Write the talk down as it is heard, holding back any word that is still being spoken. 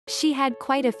She had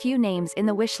quite a few names in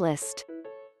the wishlist.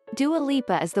 Dua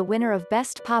Lipa is the winner of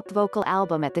Best Pop Vocal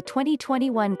Album at the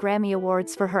 2021 Grammy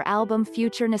Awards for her album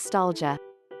Future Nostalgia.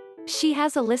 She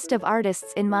has a list of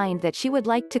artists in mind that she would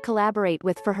like to collaborate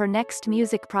with for her next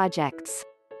music projects.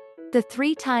 The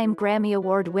three-time Grammy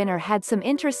Award winner had some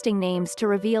interesting names to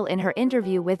reveal in her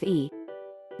interview with E!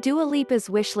 Dua Lipa's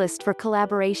wishlist for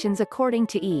collaborations. According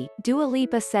to E! Dua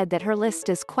Lipa said that her list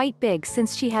is quite big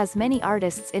since she has many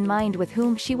artists in mind with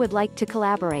whom she would like to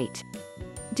collaborate.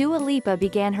 Dua Lipa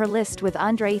began her list with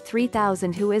Andre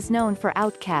 3000, who is known for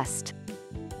Outkast.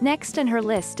 Next on her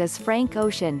list is Frank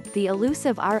Ocean, the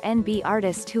elusive R&B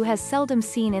artist who has seldom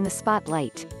seen in the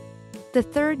spotlight. The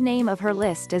third name of her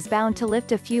list is bound to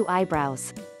lift a few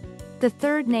eyebrows. The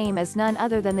third name is none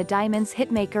other than the Diamonds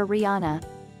hitmaker Rihanna.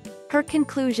 Her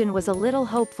conclusion was a little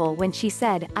hopeful when she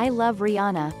said, "I love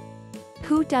Rihanna.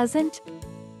 Who doesn't?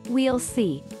 We'll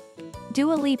see."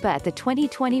 Dua Lipa at the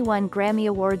 2021 Grammy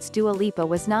Awards. Dua Lipa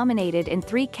was nominated in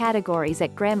 3 categories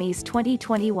at Grammys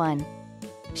 2021.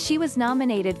 She was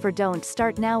nominated for Don't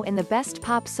Start Now in the Best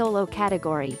Pop Solo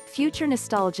category, Future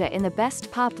Nostalgia in the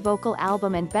Best Pop Vocal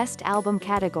Album and Best Album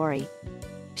category.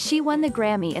 She won the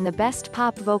Grammy in the Best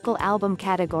Pop Vocal Album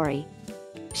category.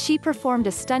 She performed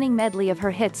a stunning medley of her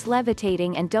hits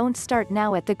Levitating and Don't Start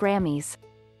Now at the Grammys.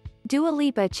 Dua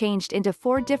Lipa changed into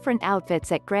 4 different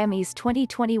outfits at Grammys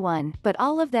 2021, but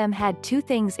all of them had 2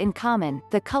 things in common: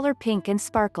 the color pink and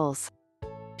sparkles.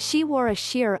 She wore a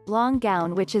sheer, long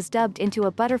gown which is dubbed into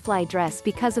a butterfly dress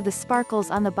because of the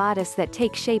sparkles on the bodice that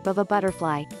take shape of a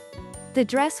butterfly. The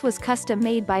dress was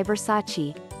custom-made by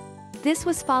Versace. This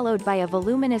was followed by a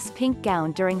voluminous pink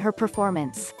gown during her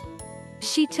performance.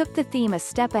 She took the theme a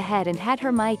step ahead and had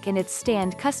her mic and its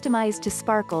stand customized to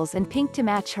sparkles and pink to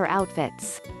match her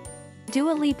outfits.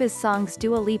 Dua Lipa's songs.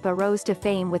 Dua Lipa rose to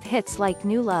fame with hits like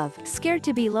New Love, Scared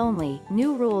to Be Lonely,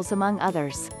 New Rules among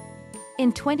others.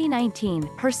 In 2019,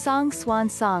 her song Swan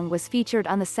Song was featured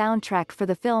on the soundtrack for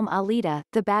the film Alita,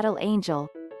 The Battle Angel.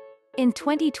 In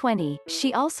 2020,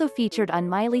 she also featured on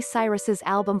Miley Cyrus's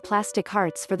album Plastic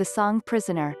Hearts for the song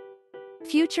Prisoner.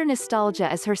 Future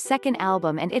Nostalgia is her second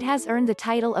album and it has earned the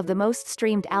title of the most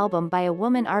streamed album by a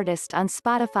woman artist on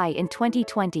Spotify in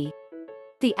 2020.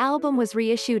 The album was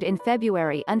reissued in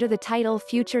February under the title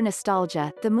Future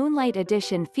Nostalgia, the Moonlight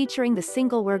Edition featuring the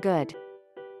single We're Good.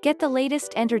 Get the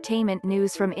latest entertainment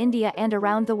news from India and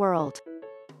around the world.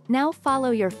 Now follow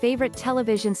your favorite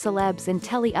television celebs and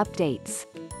telly updates.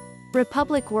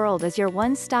 Republic World is your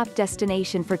one-stop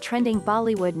destination for trending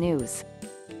Bollywood news.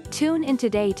 Tune in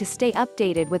today to stay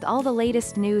updated with all the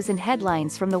latest news and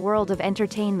headlines from the world of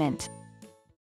entertainment.